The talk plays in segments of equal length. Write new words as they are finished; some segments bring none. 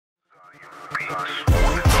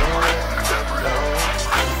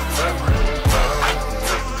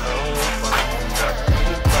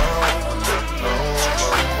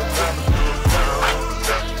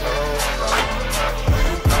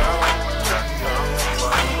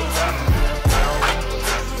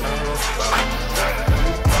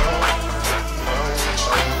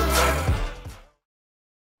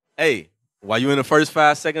Hey, while you're in the first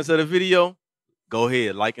 5 seconds of the video, go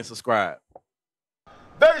ahead, like and subscribe.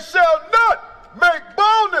 They shall not make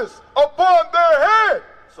boldness upon their head.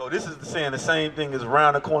 So this is saying the same thing as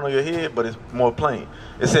around the corner of your head, but it's more plain.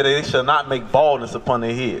 It said they shall not make baldness upon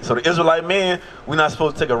their head. So the Israelite man, we're not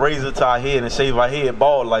supposed to take a razor to our head and shave our head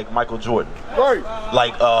bald like Michael Jordan. Right.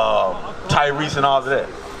 Like Tyrese and all of that.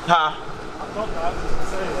 Huh?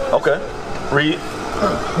 Okay. Read.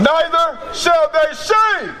 Neither shall they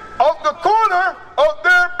shave off the corner of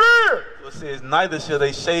their beard. So it says, neither shall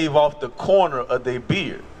they shave off the corner of their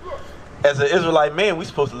beard. As an Israelite man, we're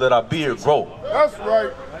supposed to let our beard grow. That's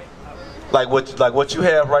right. Like what you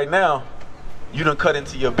have right now, you done cut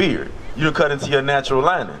into your beard. You done cut into your natural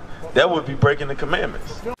lining. That would be breaking the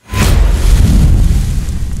commandments.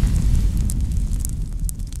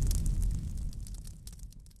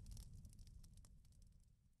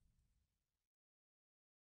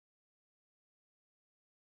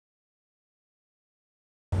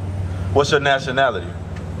 What's your nationality?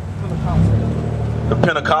 The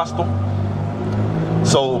Pentecostal.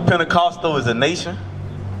 So Pentecostal is a nation,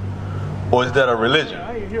 or is that a religion?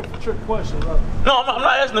 I ain't here for trick questions, brother. No, I'm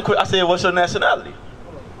not asking the question. I said, what's your nationality?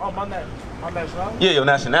 Oh, my nationality? Yeah, your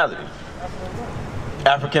nationality.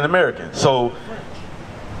 African American. So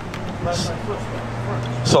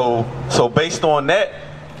based on that,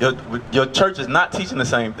 your church is not teaching the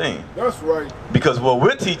same thing. That's right. Because what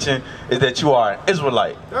we're teaching is that you are an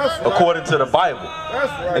Israelite, according to the Bible. That's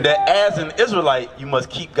right. And that as an Israelite, you must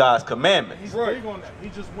keep God's commandments. He's big on that. He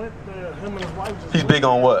just went there, him and his wife just He's big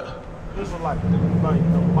on what? Israelite. Like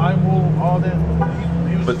the Bible, all that.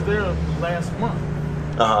 He was just there last month.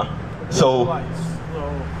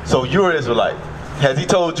 So you're an Israelite. Has he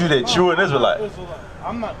told you that you're an Israelite?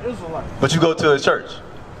 I'm not Israelite. But you go to his church.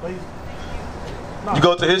 No, You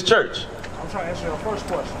go to his church. I'm trying to answer your first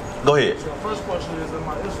question. Go ahead. So your first question is, am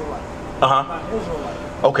I Israelite? Uh-huh. I'm not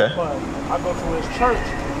Israelite. Okay. But I go to his church.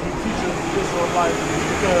 He teaches Israelite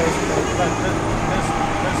because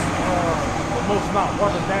that's the most not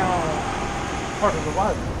watered down part of the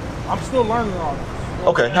Bible. I'm still learning all this.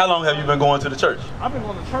 Okay. How long have you been going to the church? I've been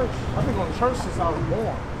going to church. I've been going to church since I was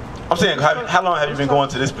born. I'm saying, how long have you been going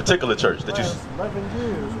to this particular church? That you? 11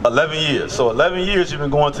 years. 11 years. So 11 years you've been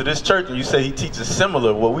going to this church, and you say he teaches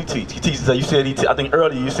similar to what we teach. He teaches. You said I think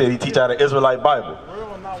earlier you said he teaches out of Israelite Bible.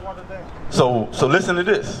 Real and not watered down. So listen to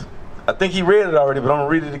this. I think he read it already, but I'm gonna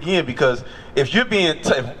read it again because if you're being,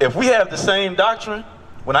 if we have the same doctrine,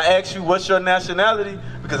 when I ask you what's your nationality,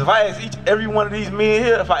 because if I ask every one of these men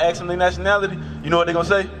here, if I ask them their nationality, you know what they're gonna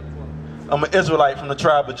say? I'm an Israelite from the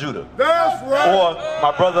tribe of Judah. That's right. Or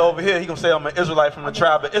my brother over here, he gonna say I'm an Israelite from the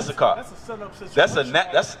tribe of Issachar. That's a setup situation.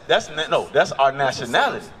 That's our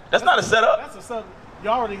nationality. That's not a setup. That's a setup.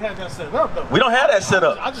 You already had that set up though. We don't have that set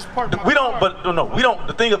up. I just parked my We don't. car. But no, we don't.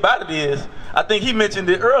 The thing about it is, I think he mentioned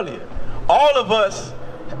it earlier. All of us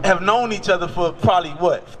have known each other for probably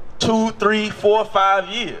what, 2, 3, 4, 5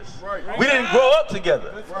 years. Right. We didn't grow up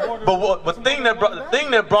together. Right. But the thing that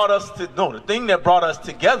brought us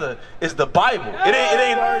together is the Bible. It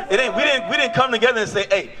ain't. We didn't come together and say,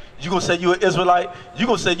 hey, you gonna say you an Israelite? You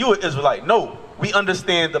gonna say you an Israelite? No, we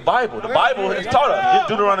understand the Bible. The Bible has taught us.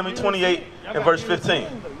 Deuteronomy 28 and verse 15.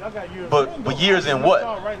 But years in what?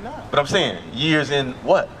 But I'm saying years in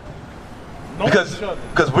what?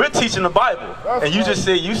 Because we're teaching the Bible, and you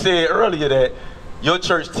said earlier that your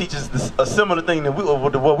church teaches a similar thing to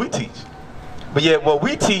what we teach. But yet what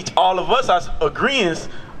we teach, all of us are agreeing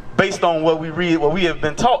based on what we read, what we have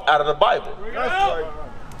been taught out of the Bible. That's right.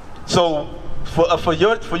 So for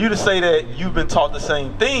you to say that you've been taught the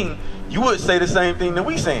same thing, you would say the same thing that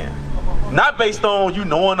we saying. Not based on you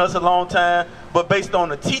knowing us a long time, but based on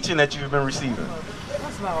the teaching that you've been receiving.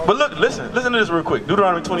 But look, listen to this real quick.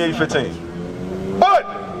 Deuteronomy 28:15. But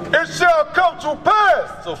it shall come to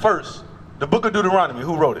pass. So first, the book of Deuteronomy,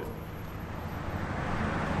 who wrote it?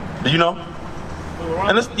 Do you know?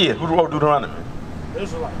 And who wrote Deuteronomy?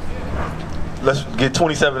 Israelites. Let's get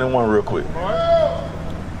 27:1 real quick.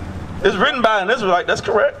 It's written by an Israelite, that's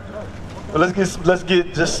correct. But let's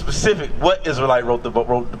get just specific. What Israelite wrote the book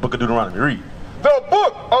of Deuteronomy? Read. The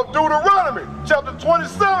book of Deuteronomy, chapter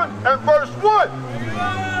 27 and verse 1.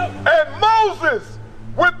 And Moses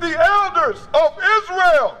with the elders of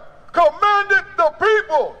Israel commanded the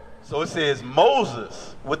people. So it says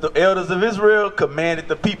Moses with the elders of Israel commanded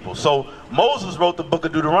the people. So Moses wrote the book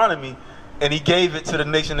of Deuteronomy, and he gave it to the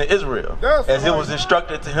nation of Israel as it was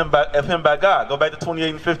instructed to him by God. Go back to 28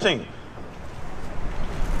 and 15.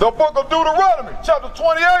 The book of Deuteronomy, chapter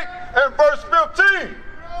 28 and verse 15.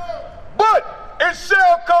 But it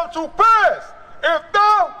shall come to pass, if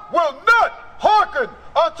thou wilt not hearken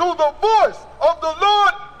unto the voice of the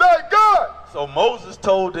Lord thy God. So Moses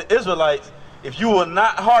told the Israelites, if you will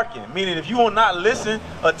not hearken, meaning if you will not listen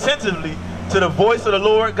attentively to the voice of the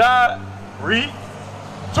Lord God, read,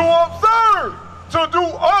 to observe, to do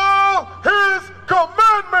all his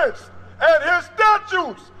commandments and his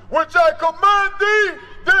statutes, which I command thee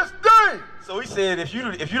this day. So he said, if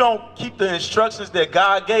you don't keep the instructions that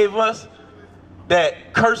God gave us,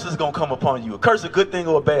 that curse is gonna come upon you. A curse, a good thing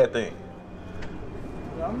or a bad thing?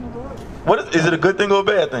 What is it a good thing or a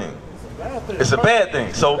bad thing? It's a bad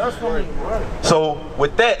thing. So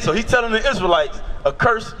with that, so he's telling the Israelites, a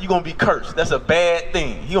curse, you're gonna be cursed. That's a bad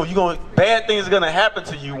thing. Bad things are gonna happen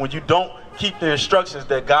to you when you don't keep the instructions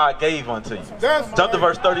that God gave unto you. Jump to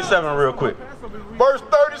verse 37 real quick. Verse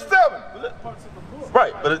 37.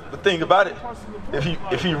 Right, but the thing about it,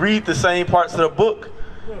 if you read the same parts of the book,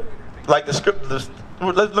 like the script,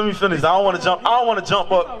 let me finish. I don't want to jump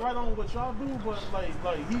up. Right on what y'all do, but like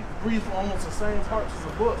he reads almost the same parts of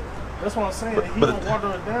the book. That's what I'm saying. He don't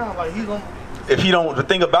water it down. Like he don't. If he don't, the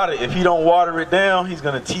thing about it, if he don't water it down, he's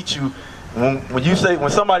gonna teach you. When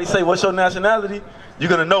somebody say, "What's your nationality?" You're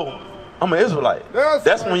gonna know I'm an Israelite.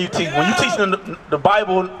 That's when you teach. When you teach them the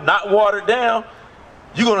Bible not watered down,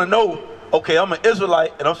 you're gonna know. Okay, I'm an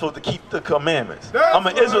Israelite and I'm supposed to keep the commandments. I'm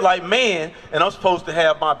an Israelite man and I'm supposed to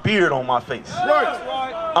have my beard on my face.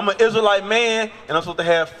 I'm an Israelite man and I'm supposed to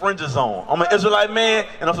have fringes on. I'm an Israelite man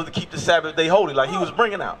and I'm supposed to keep the Sabbath day holy, like he was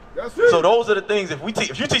bringing out. So those are the things. If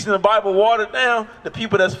you're teaching the Bible watered down, the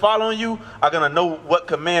people that's following you are gonna know what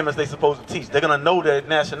commandments they're supposed to teach. They're gonna know their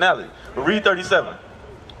nationality. But read 37.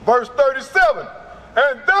 Verse 37.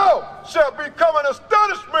 And thou shalt become an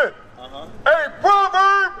astonishment, a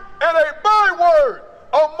proverb and a byword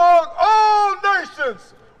among all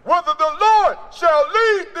nations, whither the Lord shall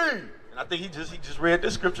lead thee. And I think he just read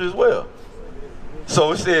this scripture as well.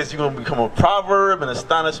 So it says you're going to become a proverb and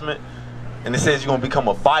astonishment, and it says you're going to become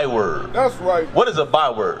a byword. That's right. What is a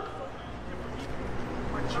byword?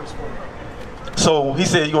 So he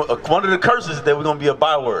said one of the curses is that we're going to be a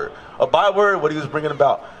byword. A byword, what he was bringing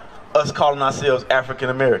about, us calling ourselves African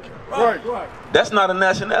American. Right. That's not a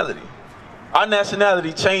nationality. Our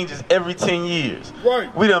nationality changes every 10 years.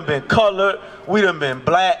 Right. We done been colored, we done been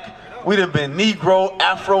black, we done been Negro,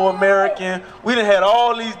 Afro-American. We done had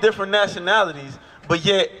all these different nationalities, but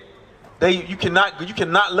yet you cannot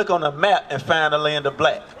look on a map and find a land of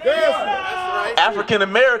black. Yes. African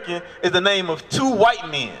American is the name of two white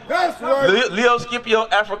men. That's right. Leo Scipio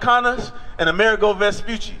Africanus and Amerigo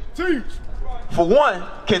Vespucci. Teach. For one,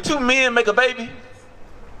 can two men make a baby?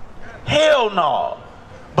 Hell no.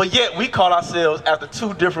 But yet we call ourselves after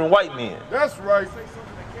two different white men. That's right.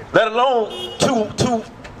 Let alone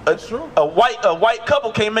a white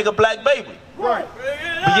couple can't make a black baby. Right.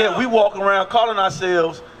 But yet we walk around calling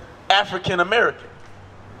ourselves African American.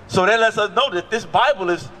 So that lets us know that this Bible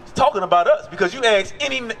is talking about us. Because you ask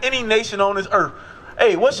any nation on this earth,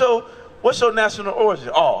 hey, what's your national origin?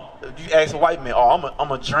 Oh, you ask a white man, oh,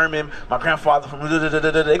 I'm a German, my grandfather from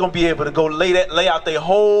they're gonna be able to go lay out their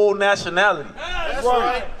whole nationality. That's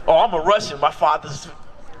right. Oh, I'm a Russian, my father's,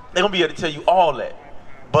 they're gonna be able to tell you all that.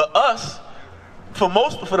 But us, for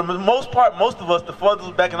the most part, most of us, the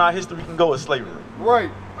furthest back in our history we can go is slavery. Right.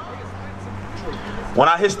 When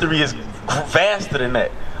our history is vaster than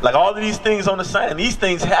that. Like all of these things on the sign, these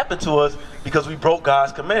things happen to us because we broke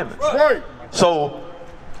God's commandments. Right. So,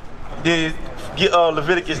 get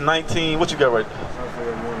Leviticus 19, what you got right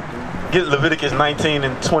there? Get Leviticus 19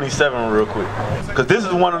 and 27 real quick. Because this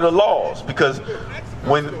is one of the laws. Because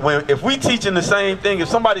if we teaching the same thing, if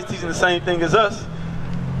somebody's teaching the same thing as us,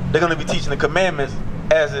 they're going to be teaching the commandments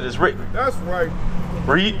as it is written. That's right.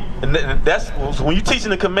 Read. And that's so when you're teaching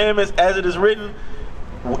the commandments as it is written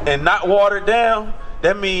and not watered down,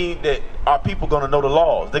 that means that our people going to know the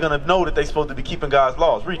laws. They're going to know that they're supposed to be keeping God's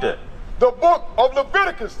laws. Read that. The book of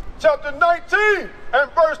Leviticus, chapter 19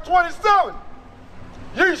 and verse 27.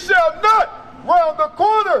 Ye shall not round the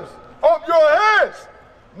corners of your heads,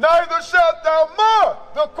 neither shalt thou mar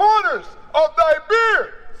the corners of thy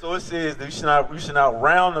beard. So it says that you should not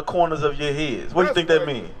round the corners of your heads. What do you think that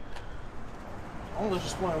means? I'm gonna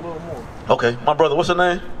just explain a little more. Okay, my brother, what's your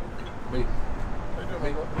name? Me.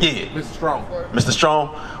 Yeah. Mr. Strong. Mr.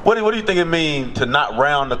 Strong, what do you think it means to not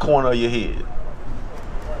round the corner of your head? It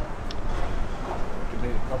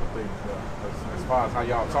means a couple things. As far as how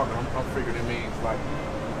y'all talking, I'm figuring it means like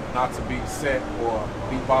not to be set or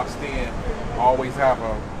be boxed in. Always have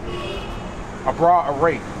a broad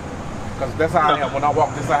array. Because that's how I am. When I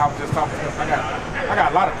walk this out, I was just talking to them. I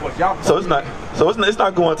got a lot of questions. Y'all So it's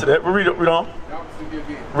not going to that. But read on.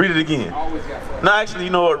 Read it again. Always got No, actually, you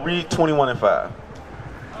know what? Read 21 and 5.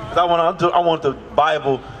 I want the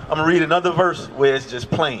Bible I'm going to read another verse where it's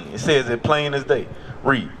just plain. It says it plain as day.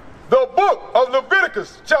 Read. The book of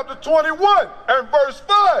Leviticus, chapter 21 and verse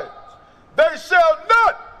 5. They shall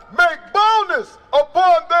not make baldness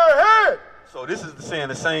upon their head. So this is saying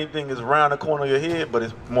the same thing as around the corner of your head, but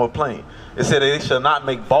it's more plain. It said they shall not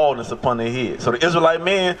make baldness upon their head. So the Israelite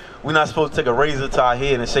man, we're not supposed to take a razor to our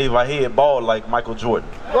head and shave our head bald like Michael Jordan.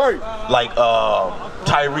 Right. Like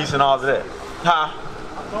Tyrese and all of that. Huh?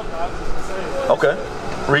 Okay.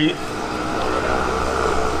 Read.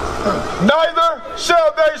 Neither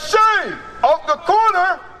shall they shave off the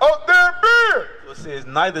corner of their beard. So it says,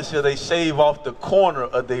 neither shall they shave off the corner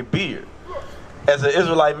of their beard. As an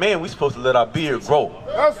Israelite man, we're supposed to let our beard grow.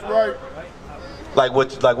 That's right. Like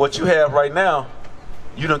what you have right now,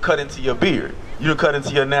 you done cut into your beard. You done cut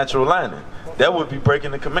into your natural lining. That would be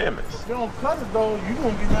breaking the commandments. If you don't cut it though, you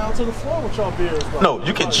gonna be down to the floor with your beard. No,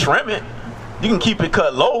 you can trim it. You can keep it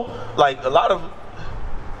cut low. Like a lot of,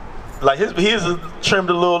 like his is trimmed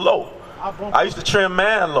a little low. I used to trim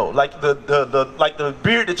mine low. Like the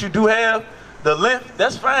beard that you do have, the length,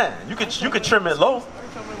 that's fine. You can trim it low.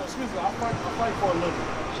 Excuse me, I fight for a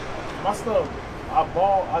living. My stuff,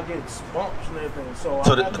 I get bumps and everything, so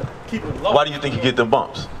I have to keep it low. Why do you think you get the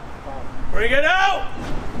bumps? Bring it out!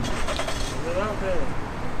 Bring it out there.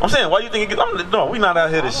 I'm saying, why do you think you get? No, we not out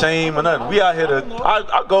here to shame or nothing. We out here to.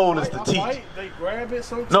 Our goal is to teach. They grab it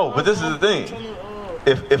sometimes. No, but this is the thing.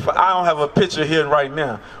 If I don't have a picture here right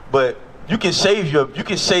now, but you can shave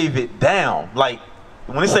it down. Like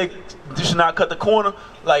when they say you should not cut the corner,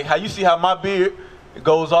 like how you see how my beard, it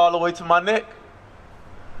goes all the way to my neck.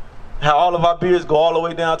 How all of our beards go all the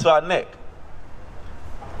way down to our neck.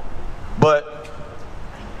 But,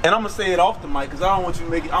 and I'm gonna say it off the mic because I don't want you to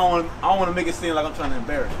make it. I don't want to make it seem like I'm trying to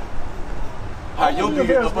embarrass you. How your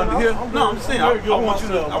beard up under here? No, I'm saying I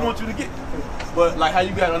want you to get. But like how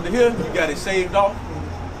you got under here, you got it shaved off.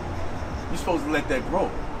 You're supposed to let that grow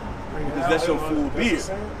because that's your full beard.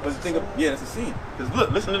 But the thing, yeah, that's a sin. Because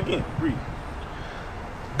look, listen to it again. Read.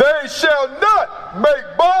 They shall not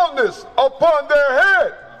make baldness upon their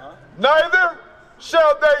head, neither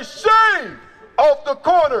shall they shave off the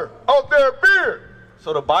corner of their beard.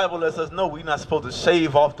 So the Bible lets us know we're not supposed to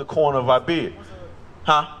shave off the corner of our beard.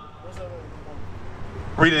 Huh?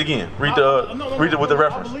 Read it again. Read it with the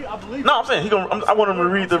reference. No, I'm saying I want him to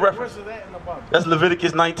read the reference. That's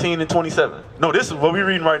Leviticus 19 and 27. No, this is what we're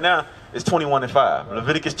reading right now. It's 21 and 5.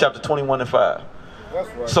 Leviticus chapter 21 and 5. That's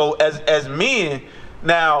right. So as men,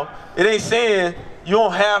 now it ain't saying you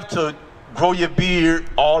don't have to grow your beard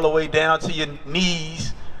all the way down to your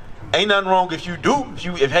knees. Ain't nothing wrong if you do.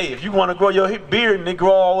 If you want to grow your beard and it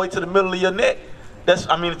grow all the way to the middle of your neck, to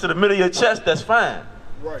the middle of your chest, that's fine.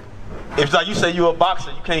 Right. If like you say you're a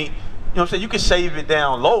boxer, you can't, you know what I'm saying, you can shave it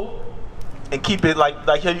down low and keep it like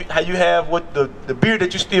how you have what the beard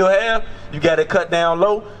that you still have, you got it cut down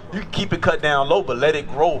low. You can keep it cut down low, but let it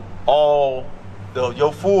grow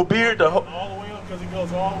your full beard. All the way up because it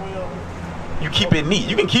goes all the way up. You keep it neat.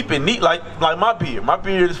 You can keep it neat like my beard. My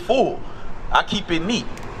beard is full. I keep it neat.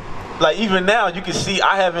 Like even now you can see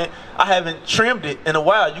I haven't trimmed it in a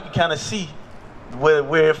while. You can kind of see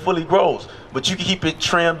where it fully grows. But you can keep it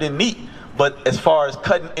trimmed and neat. But as far as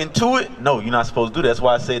cutting into it, no, you're not supposed to do that. That's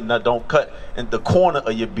why I said no, don't cut in the corner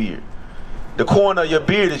of your beard. The corner of your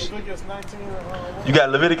beard is, you got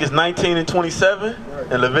Leviticus 19 and 27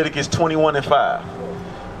 and Leviticus 21 and 5.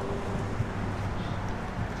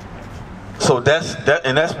 So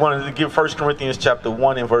that's one to give 1 Corinthians chapter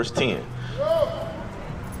 1 and verse 10.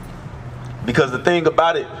 Because the thing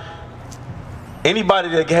about it, anybody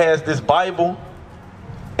that has this Bible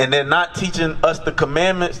and they're not teaching us the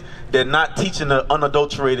commandments, they're not teaching the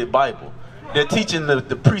unadulterated Bible. They're teaching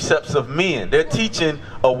the precepts of men. They're teaching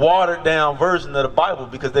a watered down version of the Bible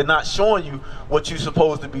because they're not showing you what you're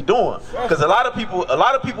supposed to be doing. Because a lot of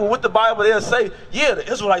people with the Bible, they'll say, yeah,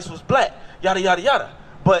 the Israelites was black, yada, yada, yada.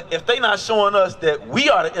 But if they're not showing us that we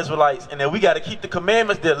are the Israelites and that we got to keep the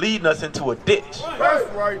commandments, they're leading us into a ditch. That's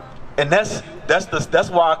right. And that's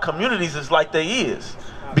why our communities is like they is.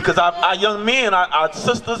 Because our young men, our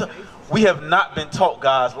sisters, we have not been taught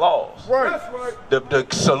God's laws. Right. The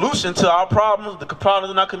solution to our problems, the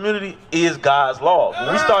problems in our community, is God's laws.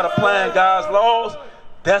 When we start applying God's laws,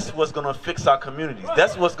 that's what's going to fix our communities.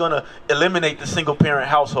 That's what's going to eliminate the single-parent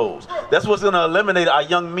households. That's what's going to eliminate our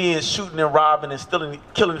young men shooting and robbing and stealing,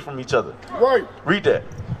 killing from each other. Right. Read that.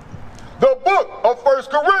 The book of 1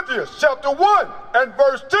 Corinthians, chapter 1 and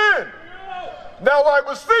verse 10. Now I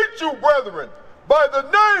beseech you, brethren, by the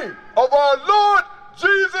name of our Lord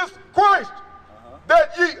Jesus Christ,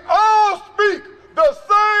 that ye all speak the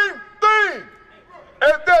same thing,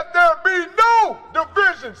 and that there be no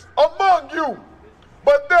divisions among you,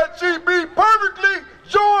 but that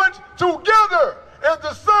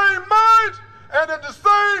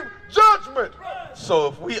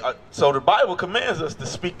so the Bible commands us to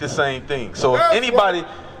speak the same thing. So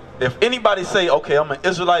if anybody say, okay, I'm an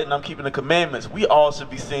Israelite and I'm keeping the commandments, we all should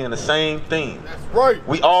be saying the same thing. That's right.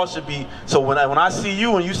 We all should be. So when I see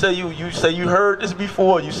you and you say you heard this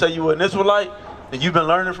before, you say you were an Israelite and you've been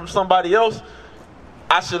learning from somebody else,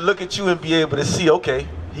 I should look at you and be able to see, okay,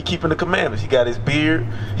 he keeping the commandments. He got his beard,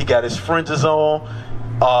 he got his fringes on,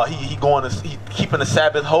 he keeping the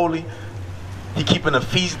Sabbath holy, he keeping the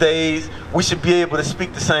feast days. We should be able to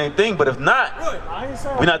speak the same thing. But if not,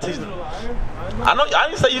 we're not teaching them. I know. I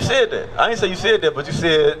didn't say you said that. I didn't say you said that, but you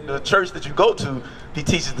said the church that you go to, he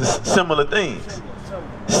teaches the similar things.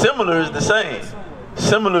 Similar is the same.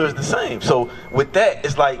 Similar is the same. So with that,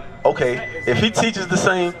 it's like, okay, if he teaches the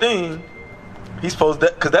same thing, he's supposed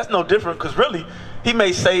to, because that's no different. Because really, he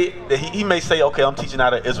may say that he may say, okay, I'm teaching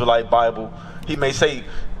out of Israelite Bible. He may say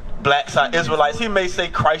black side Israelites. He may say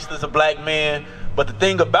Christ is a black man. But the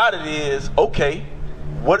thing about it is, okay,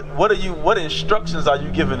 what instructions are you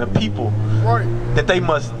giving the people that they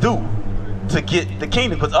must do to get the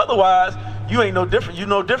kingdom? Because otherwise, you ain't no different. You're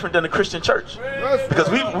no different than the Christian church.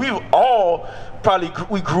 Because we've all probably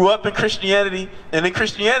we grew up in Christianity, and in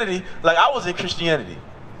Christianity, like I was in Christianity.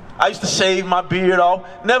 I used to shave my beard off.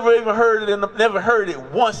 Never even heard it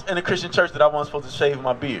once in a Christian church that I wasn't supposed to shave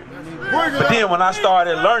my beard. But then when I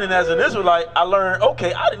started learning as an Israelite, I learned,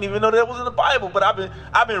 okay, I didn't even know that was in the Bible, but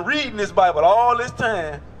I've been reading this Bible all this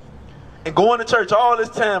time and going to church all this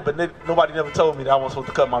time, but nobody never told me that I wasn't supposed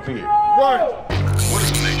to cut my beard. Right. What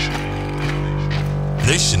is a nation?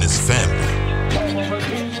 Nation is family.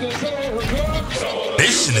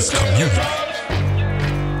 Nation is community.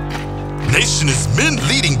 Nation is men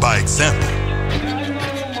leading by example.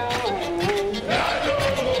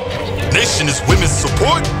 Nation is women's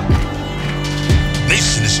support.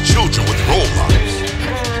 Nation is children with role models.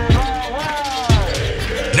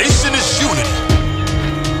 Nation is unity.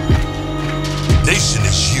 Nation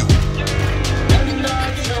is you.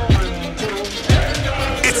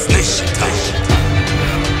 It's nation time.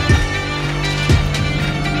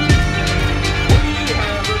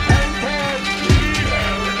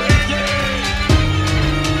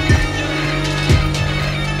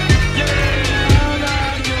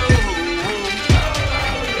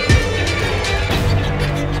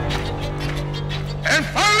 And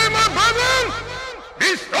finally, my brethren,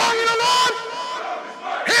 be strong in the Lord,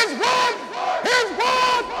 His word, His